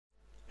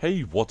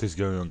Hey, what is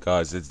going on,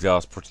 guys? It's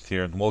Project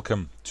here, and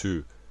welcome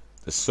to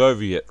the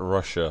Soviet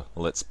Russia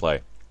Let's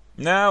Play.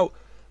 Now,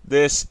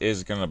 this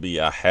is gonna be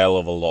a hell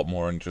of a lot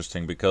more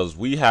interesting because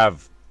we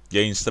have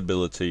gained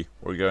stability.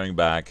 We're going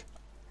back.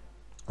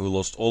 We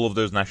lost all of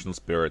those national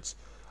spirits.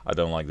 I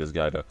don't like this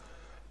guy though.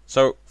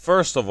 So,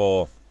 first of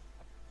all,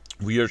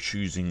 we are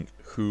choosing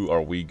who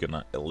are we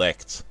gonna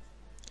elect.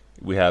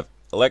 We have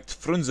elect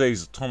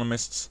Frunze's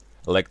autonomists,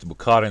 elect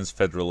Bukharin's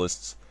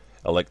federalists,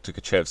 elect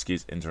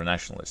Tukhachevsky's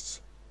internationalists.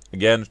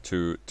 Again,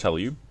 to tell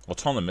you,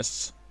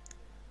 autonomists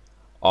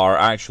are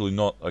actually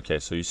not... Okay,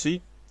 so you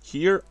see,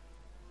 here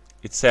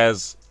it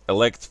says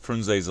elect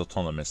Frunze's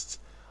autonomists.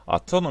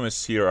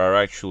 Autonomists here are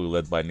actually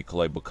led by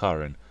Nikolai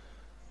Bukharin.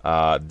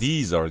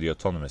 These are the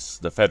autonomists.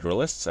 The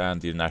federalists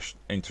and the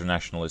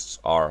internationalists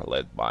are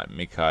led by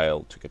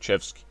Mikhail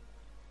Tukhachevsky.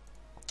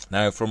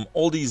 Now, from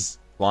all these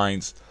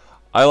lines,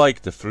 I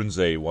like the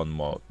Frunze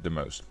one the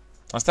most.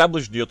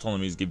 Establish the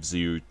autonomies gives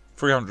you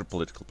 300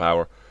 political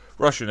power,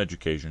 Russian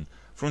education,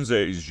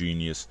 Frunze is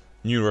genius,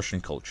 new Russian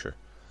culture.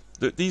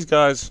 These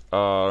guys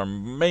are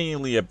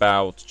mainly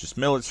about just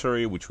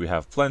military, which we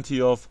have plenty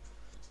of,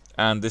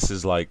 and this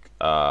is like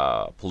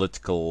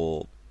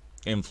political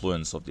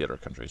influence of the other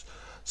countries.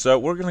 So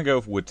we're gonna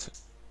go with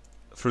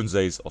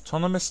Frunze's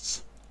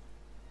autonomists,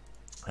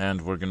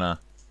 and we're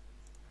gonna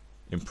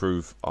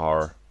improve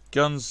our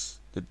guns.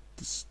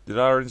 Did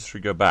our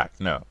industry go back?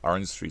 No, our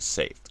industry is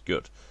saved.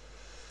 Good.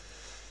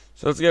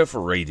 So let's go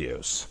for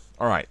radios.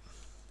 Alright.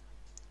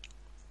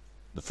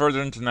 The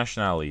further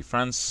internationality.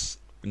 France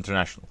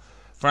International.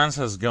 France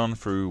has gone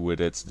through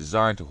with its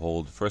design to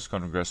hold the first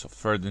Congress of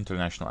Third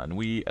International, and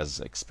we,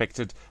 as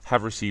expected,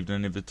 have received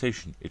an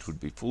invitation. It would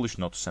be foolish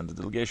not to send a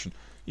delegation.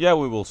 Yeah,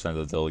 we will send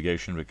a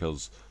delegation,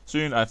 because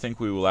soon I think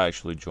we will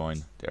actually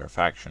join their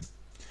faction.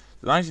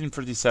 The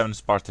 1937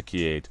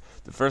 Spartakiad.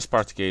 The first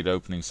Spartakiad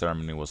opening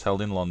ceremony was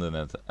held in London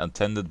and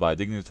attended by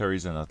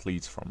dignitaries and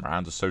athletes from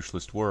around the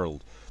socialist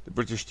world. The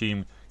British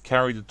team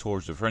carried the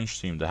torch, the French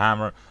team the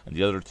hammer, and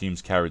the other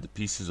teams carried the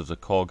pieces of the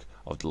cog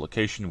of the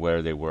location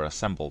where they were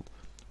assembled.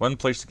 When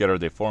placed together,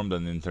 they formed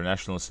an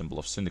international symbol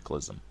of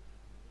syndicalism.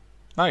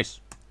 Nice.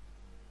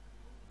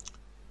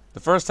 The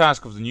first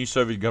task of the new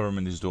Soviet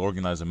government is to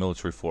organize a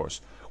military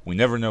force. We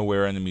never know what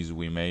enemies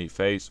we may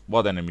face.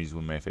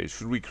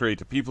 Should we create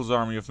a people's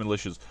army of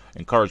militias,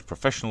 encourage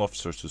professional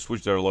officers to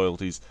switch their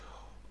loyalties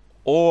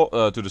or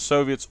to the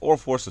Soviets, or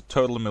force a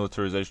total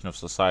militarization of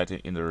society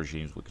in the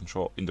regimes we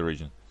control in the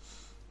region?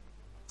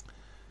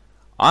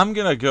 I'm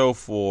gonna go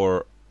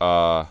for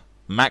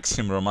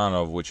Maxim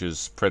Romanov, which is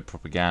spread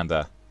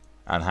propaganda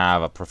and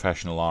have a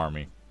professional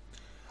army.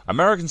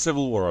 American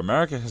Civil War.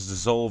 America has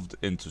dissolved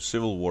into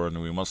civil war, and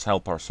we must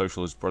help our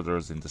socialist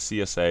brothers in the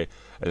CSA.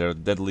 They're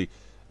deadly.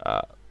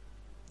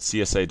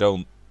 CSA,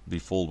 don't be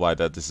fooled by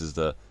that. This is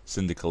the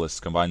syndicalists,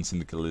 combined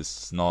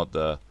syndicalists, not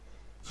the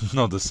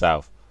not the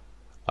South.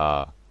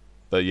 But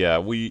yeah,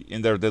 we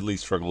in their deadly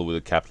struggle with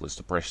the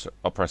capitalist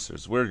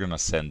oppressors, we're gonna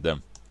send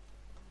them.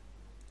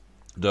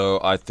 Though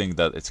I think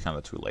that it's kind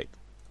of too late.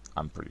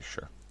 I'm pretty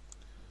sure.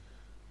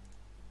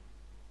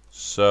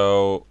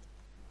 So,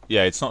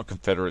 yeah, it's not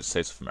Confederate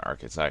States of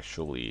America. It's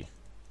actually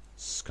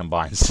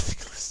combined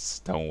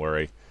syndicalists. Don't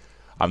worry.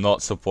 I'm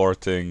not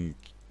supporting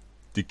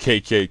the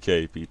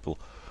KKK people.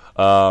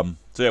 So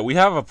yeah, we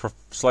have a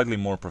slightly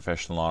more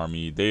professional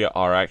army. They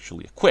are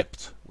actually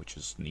equipped, which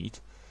is neat.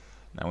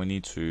 Now we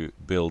need to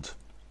build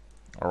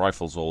our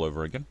rifles all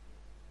over again.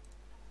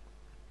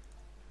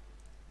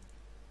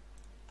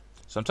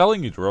 So I'm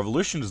telling you, the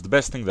revolution is the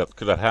best thing that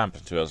could have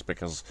happened to us,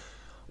 because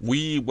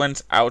we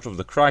went out of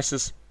the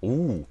crisis.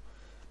 Ooh,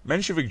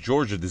 Menshevik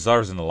Georgia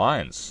desires an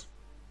alliance.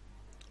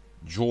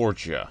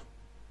 Georgia.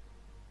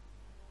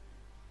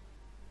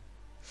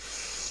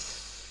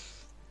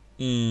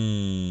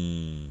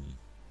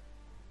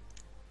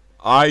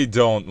 I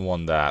don't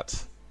want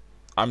that.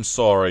 I'm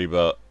sorry,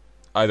 but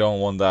I don't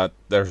want that.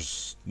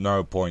 There's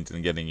no point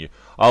in getting you.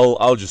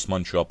 I'll just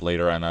munch you up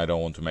later, and I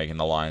don't want to make an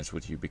alliance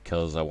with you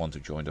because I want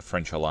to join the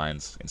French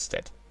alliance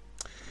instead.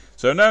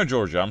 So no,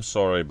 Georgia, I'm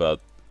sorry,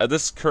 but at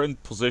this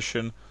current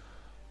position,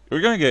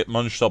 you're gonna get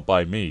munched up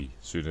by me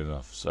soon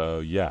enough. So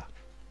yeah,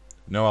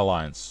 no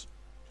alliance.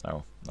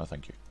 No, no,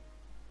 thank you.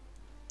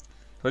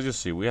 Let's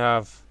just see. We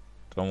have.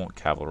 Don't want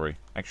cavalry.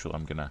 Actually,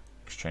 I'm gonna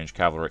exchange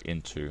cavalry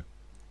into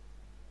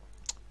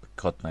the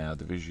Kotnaya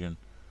division.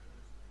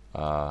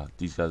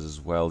 These guys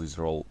as well. These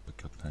are all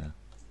Kotnaya.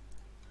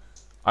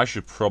 I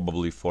should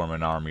probably form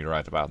an army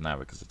right about now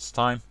because it's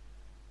time.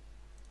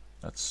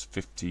 That's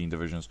 15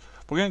 divisions.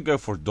 We're gonna go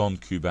for Don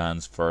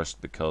Kubans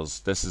first because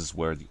this is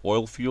where the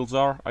oil fields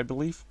are, I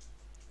believe.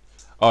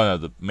 Oh no,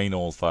 the main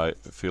oil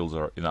fields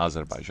are in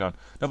Azerbaijan.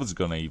 Nobody's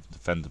gonna even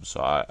defend them,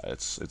 so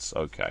it's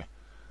okay.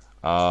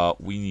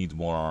 We need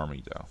more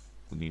army though.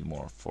 We need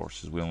more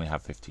forces. We only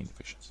have 15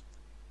 divisions.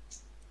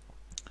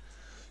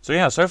 So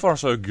yeah, so far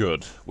so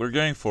good. We're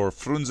going for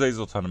Frunze's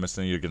autonomous,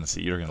 and you're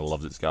gonna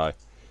love this guy.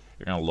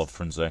 You're gonna love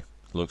Frunze.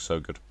 He looks so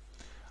good.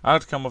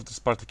 Outcome of the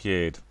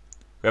Spartakiad.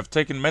 We have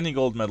taken many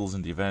gold medals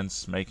in the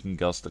events,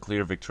 making us the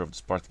clear victor of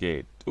the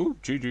Spartakiad. Ooh,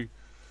 GG.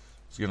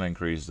 It's gonna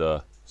increase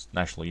the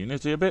national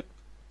unity a bit.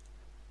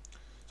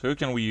 So who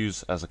can we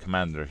use as a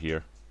commander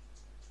here?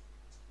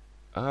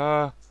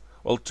 Well,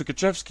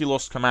 Tukhachevsky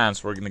lost command,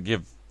 so we're gonna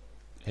give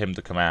him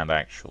the command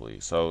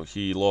actually. So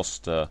he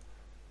lost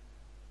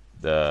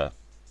the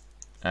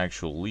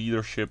actual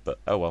leadership, but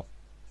oh well.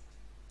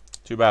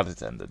 Too bad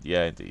it ended.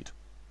 Yeah, indeed.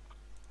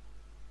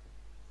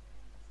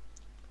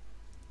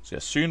 So yeah,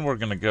 soon we're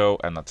gonna go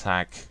and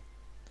attack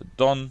the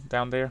Don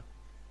down there.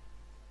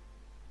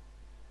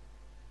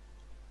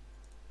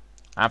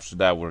 After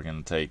that, we're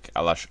gonna take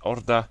Alash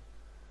Orda.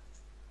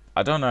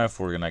 I don't know if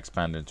we're gonna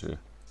expand into.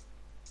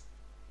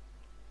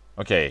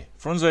 Okay,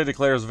 Frunze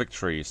declares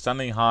victory.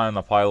 Standing high on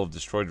a pile of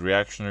destroyed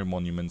reactionary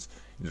monuments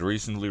in the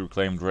recently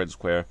reclaimed Red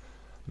Square,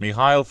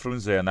 Mikhail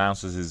Frunze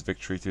announces his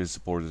victory to his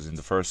supporters in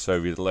the first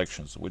Soviet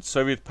elections. With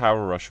Soviet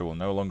power, Russia will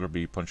no longer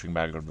be punching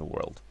bag of the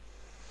world.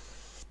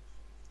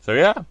 So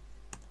yeah,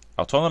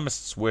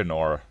 autonomists win,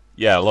 or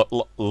yeah,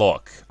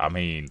 look, I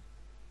mean,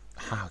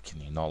 how can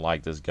you not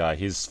like this guy?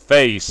 His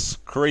face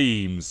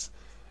screams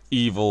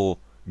evil,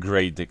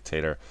 great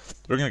dictator.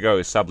 We're gonna go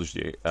establish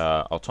the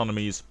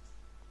autonomies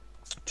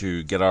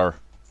to get our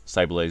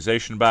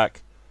stabilization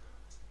back.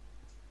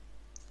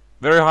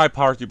 Very high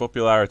party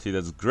popularity.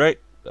 That's great.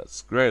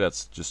 That's great.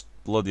 That's just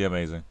bloody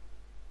amazing.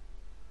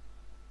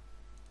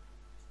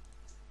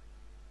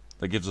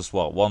 That gives us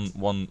what? One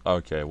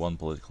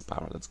political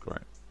power. That's great.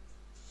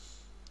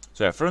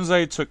 So yeah,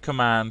 Frunze took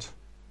command.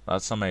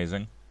 That's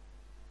amazing.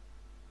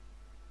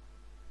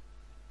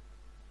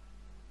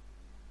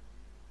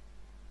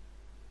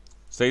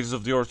 Status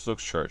of the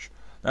Orthodox Church.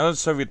 Now that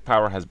Soviet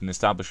power has been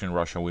established in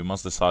Russia, we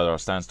must decide our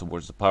stance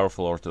towards the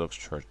powerful Orthodox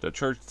Church. The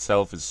Church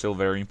itself is still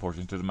very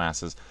important to the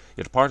masses,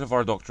 yet part of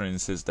our doctrine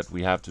insists that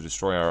we have to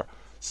destroy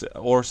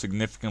or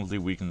significantly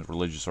weaken the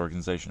religious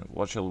organization.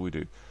 What shall we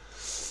do?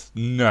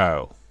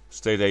 No.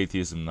 State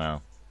atheism,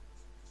 no.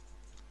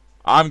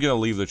 I'm gonna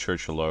leave the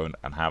Church alone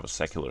and have a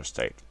secular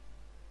state.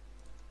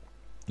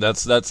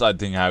 That's I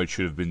think how it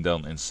should have been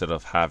done, instead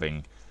of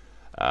having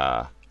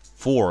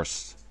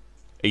forced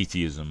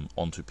atheism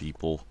onto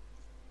people.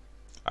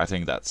 I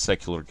think that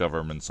secular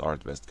governments are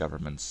the best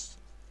governments,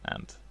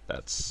 and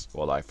that's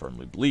what I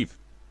firmly believe.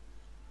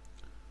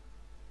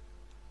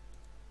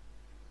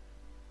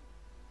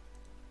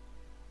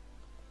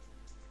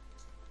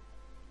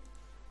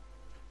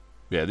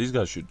 Yeah, these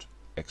guys should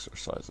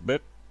exercise a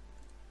bit.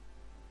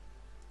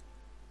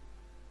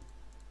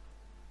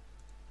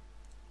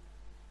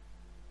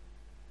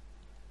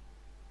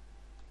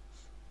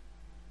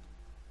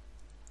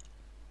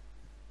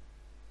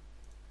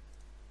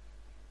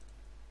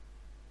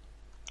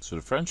 So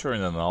the French are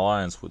in an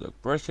alliance with the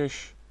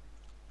British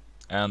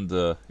and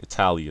the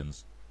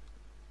Italians.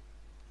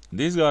 And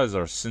these guys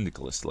are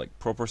syndicalists, like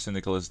proper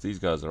syndicalists. These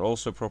guys are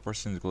also proper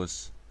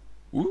syndicalists.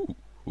 Ooh,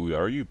 who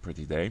are you,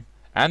 pretty dame?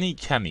 Annie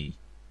Kenny.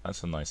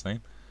 That's a nice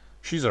name.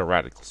 She's a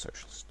radical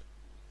socialist.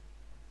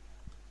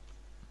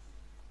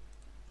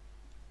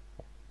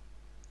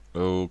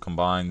 Oh,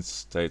 combined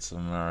states of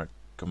America,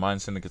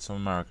 combined syndicates of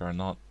America are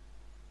not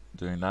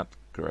doing that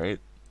great.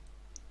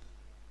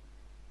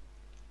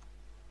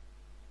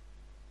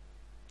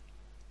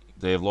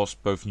 They have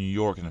lost both New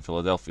York and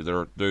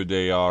Philadelphia, though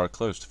they are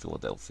close to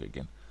Philadelphia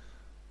again.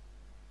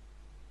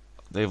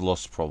 They've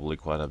lost probably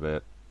quite a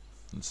bit.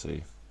 Let's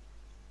see.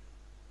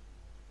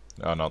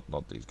 Oh,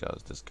 not these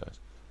guys, this guys.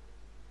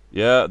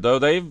 Yeah, though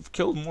they've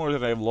killed more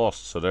than they've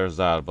lost, so there's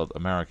that, but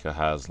America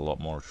has a lot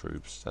more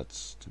troops.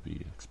 That's to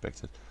be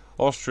expected.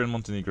 Austria and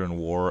Montenegrin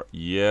war,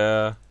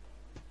 yeah.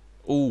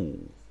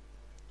 Ooh.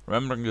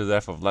 Remembering the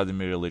death of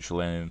Vladimir Ilyich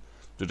Lenin.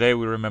 Today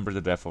we remember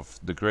the death of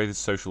the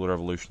greatest social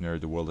revolutionary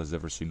the world has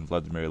ever seen,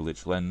 Vladimir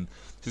Ilyich Lenin.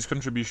 His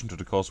contribution to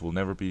the cause will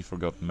never be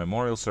forgotten.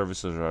 Memorial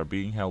services are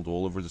being held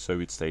all over the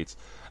Soviet states,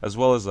 as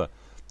well as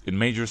in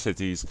major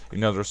cities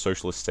in other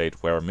socialist states,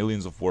 where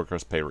millions of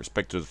workers pay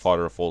respect to the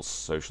father of all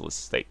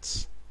socialist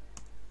states.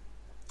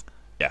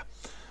 Yeah.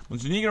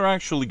 Montenegro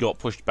actually got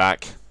pushed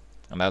back,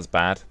 and that's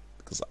bad,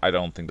 because I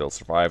don't think they'll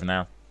survive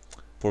now.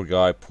 Poor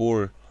guy,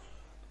 poor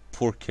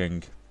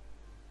king.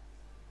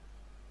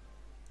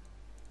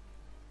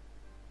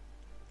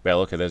 Yeah,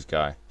 look at this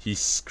guy. He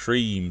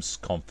screams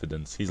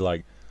confidence. He's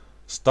like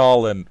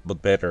Stalin,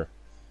 but better.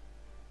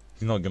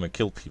 He's not gonna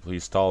kill people.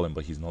 He's Stalin,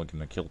 but he's not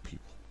gonna kill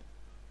people.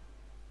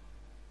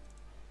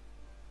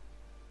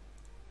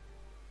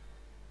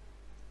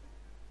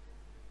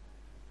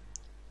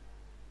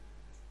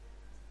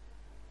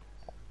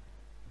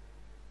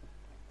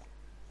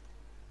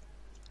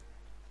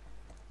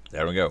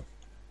 There we go.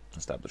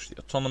 Establish the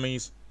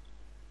autonomies.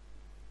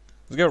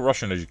 Let's go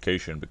Russian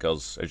education,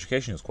 because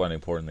education is quite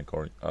important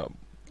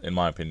in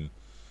my opinion.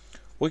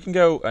 We can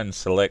go and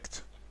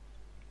select.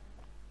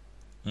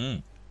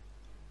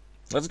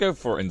 Let's go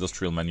for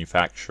industrial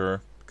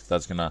manufacture, because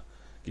that's gonna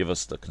give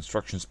us the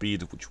construction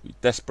speed which we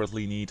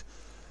desperately need.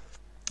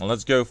 And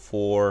let's go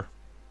for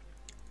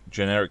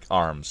generic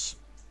arms,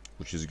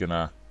 which is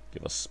gonna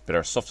give us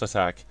better soft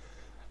attack.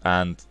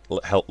 And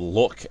help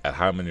look at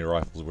how many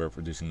rifles we're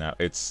producing now.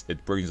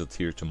 It brings a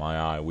tear to my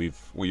eye.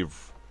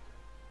 We've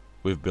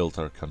we've built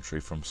our country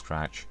from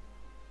scratch.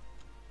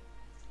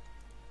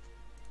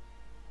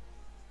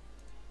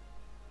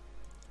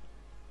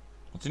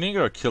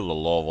 Montenegro killed a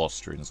lot of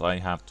Austrians, I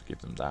have to give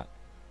them that.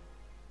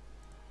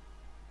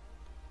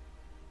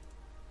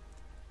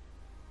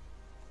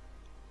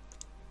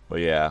 But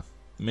yeah,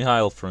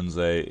 Mikhail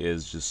Frunze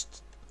is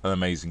just an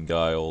amazing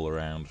guy all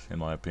around, in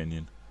my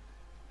opinion.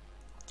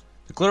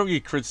 The clergy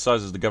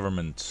criticizes the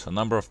government. A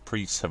number of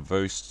priests have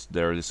voiced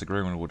their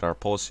disagreement with our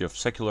policy of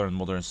secular and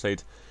modern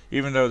state.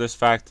 Even though this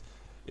fact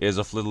is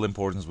of little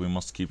importance, we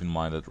must keep in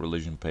mind that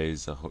religion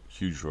plays a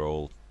huge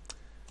role.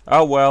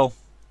 Oh well,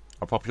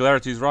 our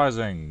popularity is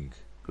rising.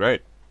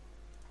 Great.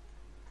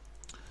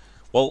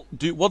 Well,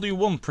 what do you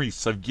want,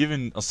 priests? I've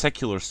given a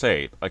secular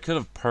state. I could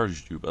have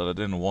purged you, but I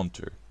didn't want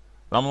to.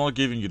 And I'm not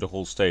giving you the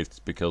whole state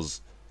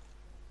because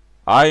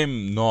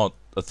I'm not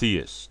a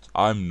theist.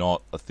 I'm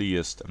not a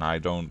theist, and I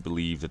don't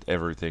believe that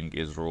everything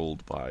is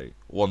ruled by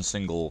one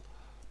single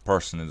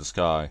person in the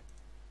sky,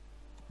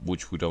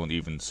 which we don't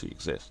even see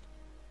exist.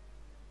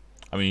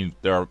 I mean,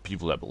 there are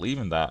people that believe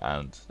in that,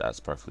 and that's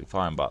perfectly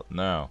fine, but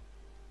no.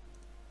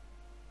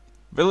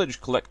 Village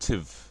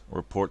Collective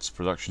reports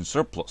production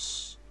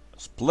surplus.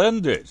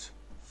 Splendid!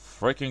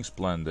 Freaking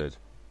splendid.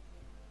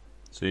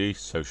 See?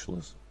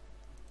 Socialism.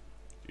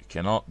 You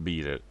cannot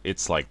beat it.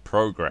 It's like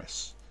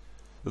progress.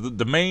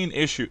 The main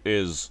issue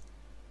is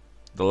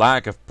the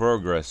lack of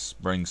progress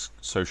brings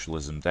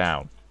socialism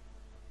down.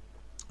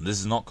 This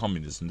is not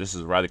communism, this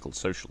is radical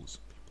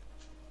socialism.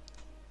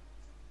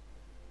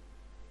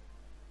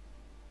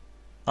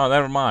 Oh,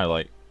 never mind,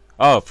 like...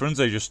 Oh,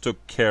 Frunze just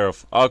took care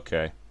of...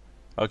 Okay.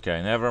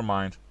 Okay, never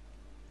mind.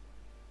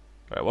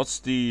 Right, what's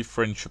the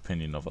French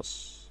opinion of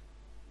us?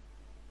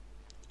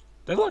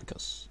 They like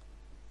us.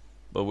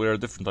 But we're a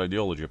different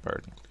ideology,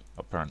 apparently.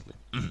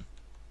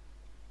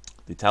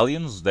 The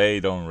Italians, they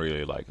don't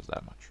really like us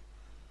that much.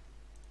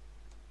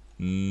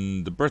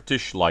 The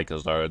British like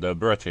us, though. The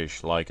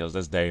British like us.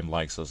 This dame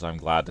likes us. I'm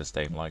glad this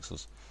dame likes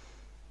us.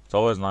 It's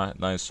always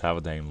nice to have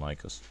a dame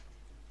like us.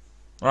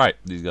 Alright,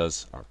 these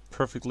guys are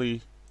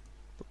perfectly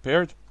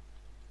prepared.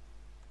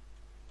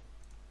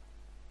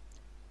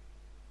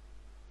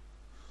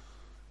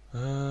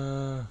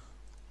 So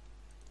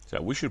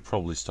we should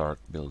probably start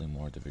building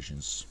more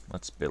divisions.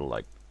 Let's build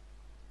like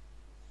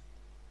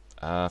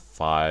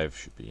 5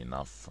 should be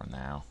enough for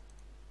now.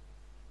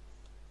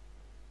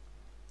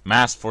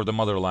 Mass for the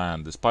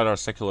motherland. Despite our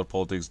secular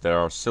politics, there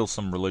are still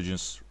some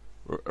religious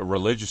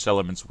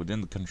elements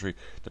within the country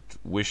that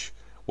wish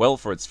well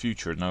for its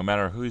future, no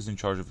matter who is in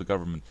charge of the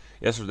government.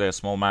 Yesterday, a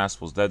small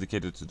mass was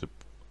dedicated to the...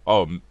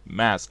 Oh,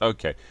 mass,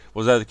 okay.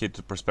 Was dedicated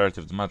to the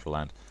prosperity of the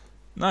motherland.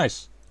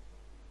 Nice.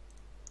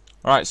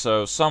 Alright,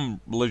 so some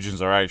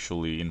religions are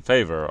actually in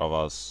favor of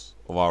us,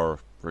 of our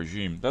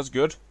regime. That's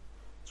good.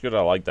 It's good,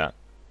 I like that.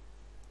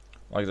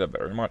 I like that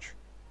very much.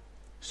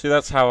 See,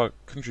 that's how a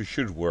country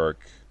should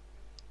work.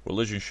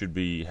 Religion should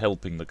be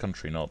helping the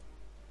country, not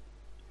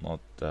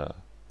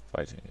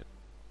fighting it.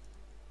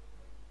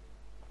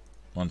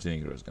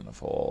 Montenegro is gonna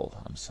fall.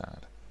 I'm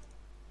sad.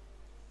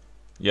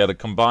 Yeah, the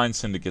combined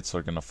syndicates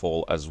are gonna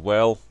fall as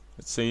well,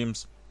 it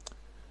seems.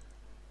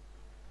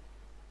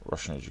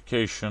 Russian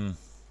education.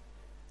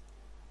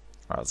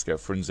 Alright, let's go.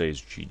 Frunze is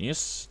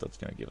genius. That's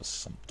gonna give us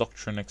some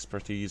doctrine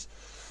expertise.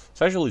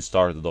 Let's actually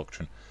start the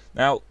doctrine.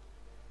 Now,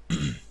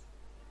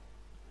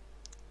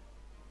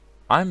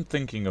 I'm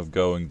thinking of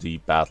going the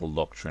battle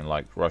doctrine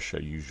like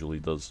Russia usually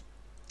does.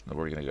 And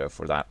we're gonna go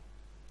for that.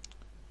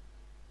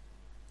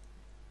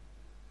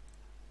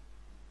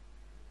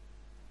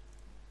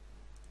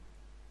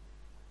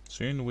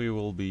 Soon we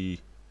will be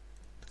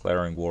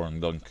declaring war on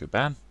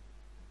Don-Kuban.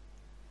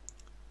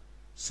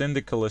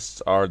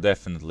 Syndicalists are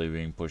definitely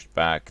being pushed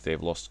back.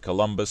 They've lost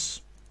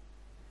Columbus.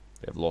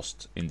 They've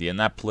lost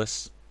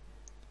Indianapolis.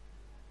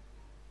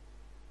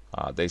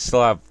 They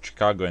still have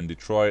Chicago and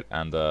Detroit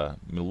and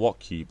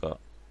Milwaukee, but...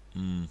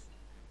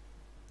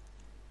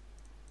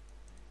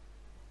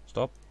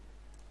 Stop.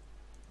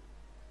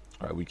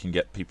 Alright, we can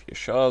get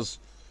PPSHs.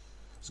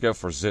 Let's go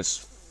for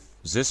Zis.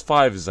 Zis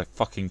 5 is a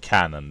fucking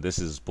cannon. This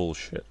is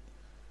bullshit.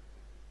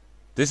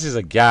 This is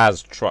a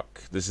gas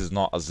truck. This is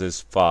not a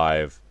Zis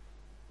 5.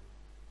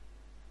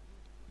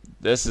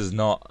 This is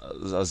not...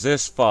 A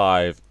Zis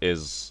 5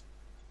 is...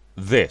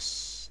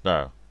 this.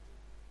 No.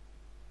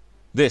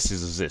 This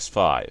is a Zis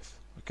 5.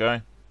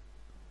 Okay?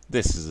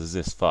 This is a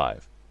Zis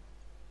 5.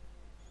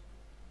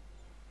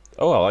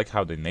 Oh, I like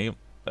how they name...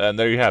 And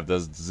there you have the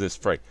Zis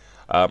 3.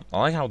 I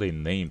like how they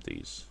named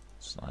these.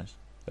 It's nice.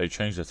 They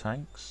changed the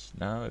tanks?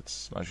 No,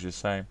 it's much the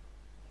same.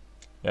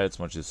 Yeah, it's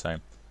much the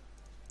same.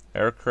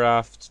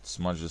 Aircraft, it's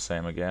much the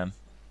same again.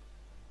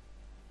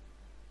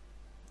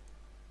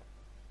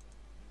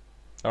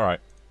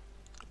 Alright.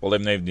 Well,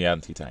 they've named the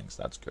anti-tanks,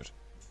 that's good.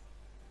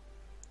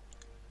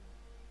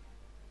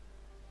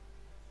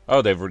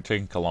 Oh, they've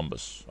retained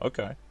Columbus.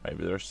 Okay,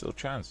 maybe there's still a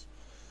chance.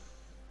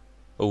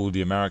 Oh,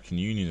 the American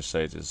Union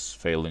state is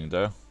failing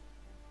though.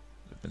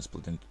 They've been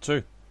split into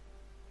 2.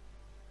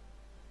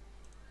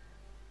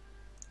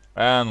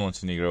 And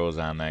Montenegro is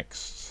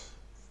annexed.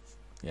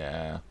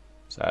 Yeah,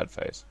 Sad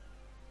face.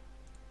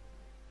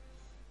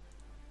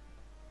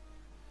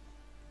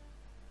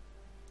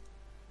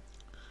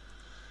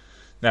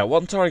 Now,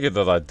 one target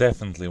that I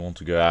definitely want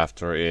to go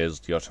after is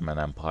the Ottoman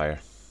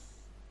Empire.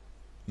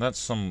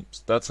 That's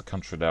a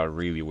country that I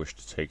really wish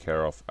to take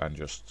care of and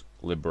just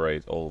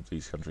liberate all of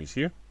these countries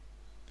here.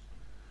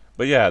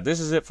 But yeah,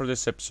 this is it for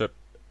this episode.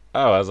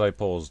 Oh, as I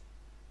paused,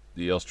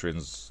 the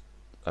Austrians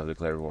have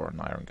declared war on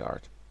Iron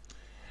Guard.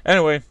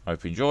 Anyway, I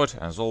hope you enjoyed,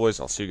 and as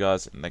always, I'll see you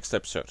guys in the next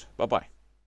episode. Bye bye.